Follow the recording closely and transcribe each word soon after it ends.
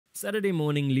Saturday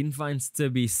morning, Lien finds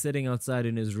Tibby sitting outside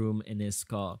in his room in his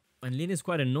car. And Lien is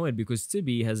quite annoyed because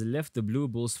Tibby has left the Blue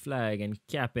Bulls flag and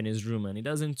cap in his room and he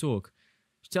doesn't talk.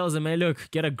 She tells him, hey look,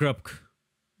 get a grip.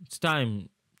 It's time.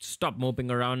 Stop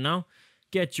moping around now.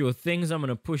 Get your things. I'm going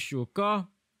to push your car.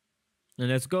 And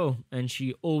let's go. And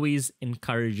she always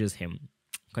encourages him.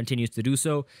 Continues to do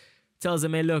so. Tells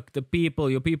him, hey look,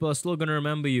 your people are still going to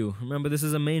remember you. Remember, this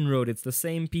is a main road. It's the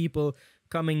same people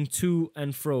coming to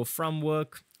and fro from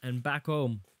work and back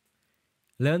home.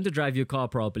 Learn to drive your car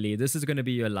properly. This is going to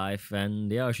be your life.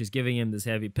 And yeah, she's giving him this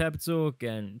heavy pep talk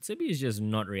and Tibby is just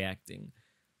not reacting.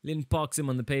 Lien parks him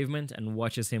on the pavement and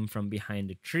watches him from behind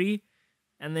a tree.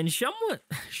 And then someone,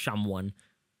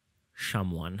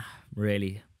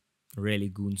 really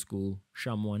Goon School,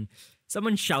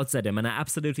 someone shouts at him. And I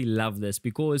absolutely love this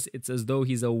because it's as though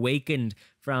he's awakened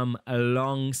from a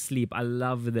long sleep. I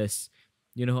love this.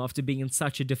 You know, after being in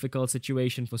such a difficult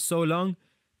situation for so long,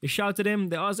 they shout at him,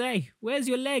 they ask, hey, where's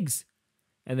your legs?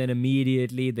 And then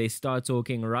immediately they start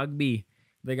talking rugby.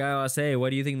 The guy asks, hey,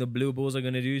 what do you think the Blue Bulls are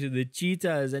going to do to the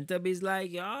Cheetahs? And Tubby's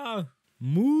like, yeah,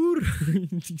 moor.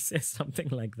 He says something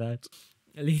like that.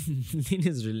 Lien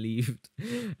is relieved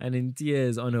and in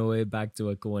tears on her way back to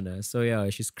her corner. So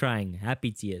yeah, she's crying, happy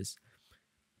tears.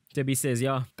 Tubby says,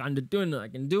 yeah, can't do it, I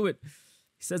can do it.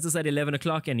 He says this at 11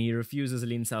 o'clock and he refuses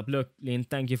Lien's help. Look, Lien,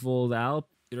 thank you for all the help.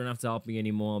 You don't have to help me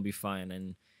anymore, I'll be fine.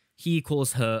 And he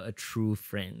calls her a true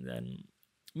friend. And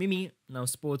Mimi now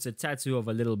sports a tattoo of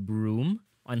a little broom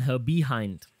on her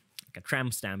behind, like a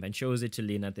tramp stamp, and shows it to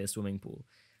Lien at their swimming pool.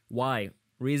 Why?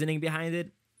 Reasoning behind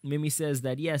it? Mimi says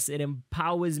that yes, it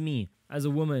empowers me as a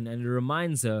woman and it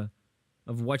reminds her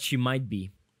of what she might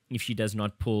be if she does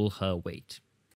not pull her weight.